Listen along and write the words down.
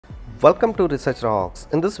Welcome to Research Rocks.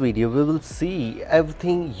 In this video, we will see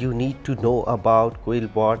everything you need to know about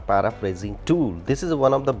QuillBot Paraphrasing tool. This is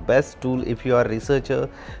one of the best tool if you are a researcher,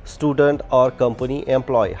 student or company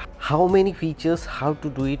employee. How many features, how to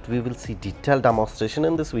do it, we will see detailed demonstration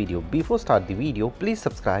in this video. Before start the video, please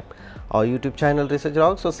subscribe our YouTube channel Research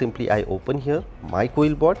Rocks. So simply I open here my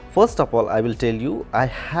QuillBot. First of all, I will tell you I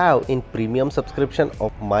have in premium subscription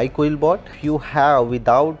of my QuillBot. If you have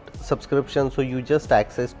without subscription, so you just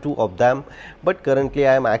access two of them, but currently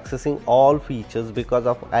I am accessing all features because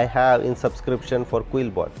of I have in subscription for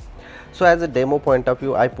QuillBot. So as a demo point of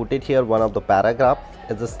view, I put it here one of the paragraph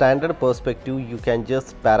as a standard perspective. You can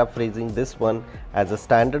just paraphrasing this one as a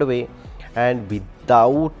standard way, and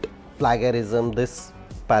without plagiarism this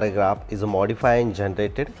paragraph is modified and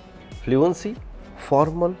generated. Fluency,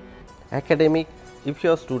 formal, academic, if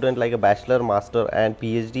you are a student like a bachelor, master and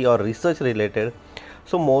PhD or research related,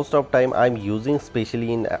 so most of time I'm using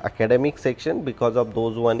especially in academic section because of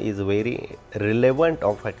those one is very relevant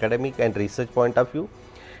of academic and research point of view.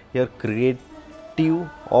 Here creative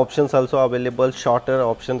options also available, shorter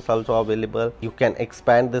options also available. You can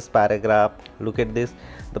expand this paragraph. Look at this,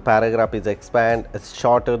 the paragraph is expand, it's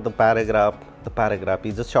shorter, the paragraph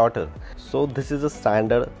is shorter. So this is a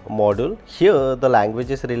standard module. Here the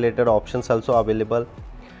languages related options also available,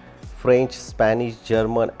 French, Spanish,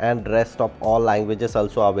 German and rest of all languages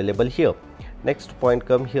also available here. Next point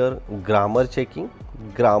come here, grammar checking.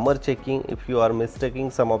 Grammar checking, if you are mistaking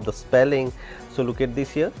some of the spelling, so look at this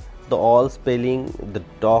here, the all spelling, the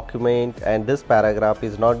document and this paragraph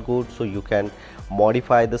is not good, so you can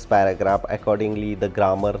modify this paragraph accordingly, the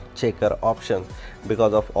grammar checker option,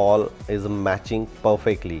 because of all is matching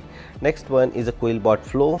perfectly. Next one is a QuillBot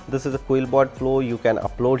flow. This is a QuillBot flow. You can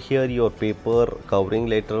upload here your paper, covering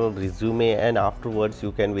letter, resume, and afterwards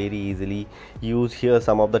you can very easily use here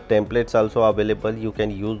some of the templates also available. You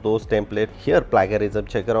can use those templates here. Plagiarism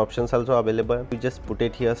checker options also available. You just put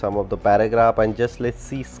it here some of the paragraph and just let's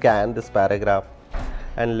see, scan this paragraph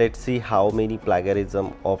and let's see how many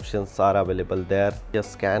plagiarism options are available there.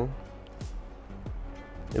 Just scan,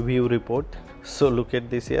 view report. So look at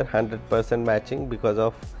this here, 100% matching because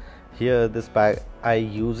of here this I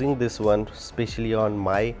using this one especially on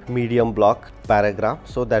my medium block paragraph,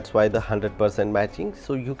 so that's why the 100% matching.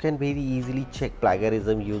 So you can very easily check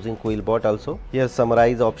plagiarism using QuillBot also. Here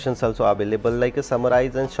summarize options also available, like a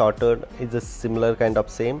summarize and shorter is a similar kind of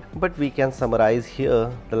same, but we can summarize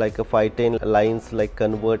here like a 5-10 lines, like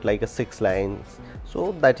convert like a 6 lines,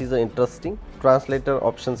 so that is interesting. Translator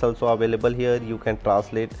options also available here. You can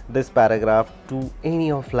translate this paragraph to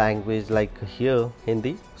any of language, like here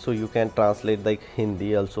Hindi, so you can translate like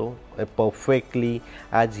Hindi also perfectly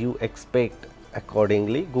as you expect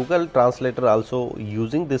accordingly. Google Translator also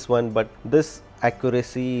using this one, but this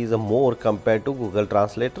accuracy is more compared to Google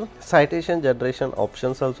Translator. Citation generation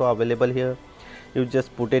options also available here. You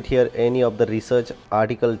just put it here any of the research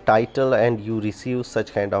article title and you receive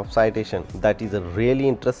such kind of citation. That is really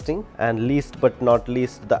interesting. And least but not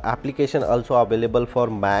least, the application also available for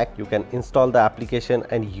Mac. You can install the application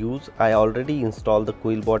and use. I already installed the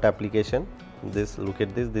QuillBot application. This, look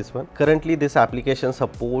at this one. Currently this application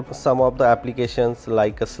supports some of the applications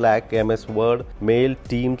like a Slack, MS Word, Mail,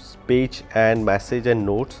 Teams, Page and Message and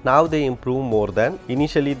Notes. Now they improve more than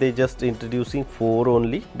initially they just introducing 4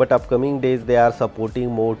 only, but upcoming days they are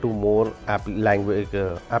supporting more to more language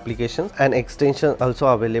applications and extension also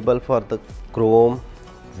available for the Chrome,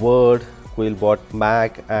 Word, QuillBot,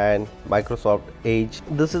 Mac and Microsoft Edge.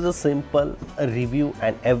 This is a simple review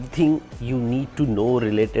and everything you need to know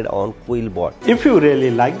related on QuillBot. If you really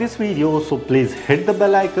like this video, so please hit the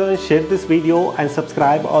bell icon, share this video and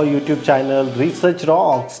subscribe our YouTube channel Research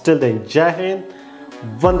Rocks. Till then, Jai Hind,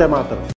 Vande Mataram.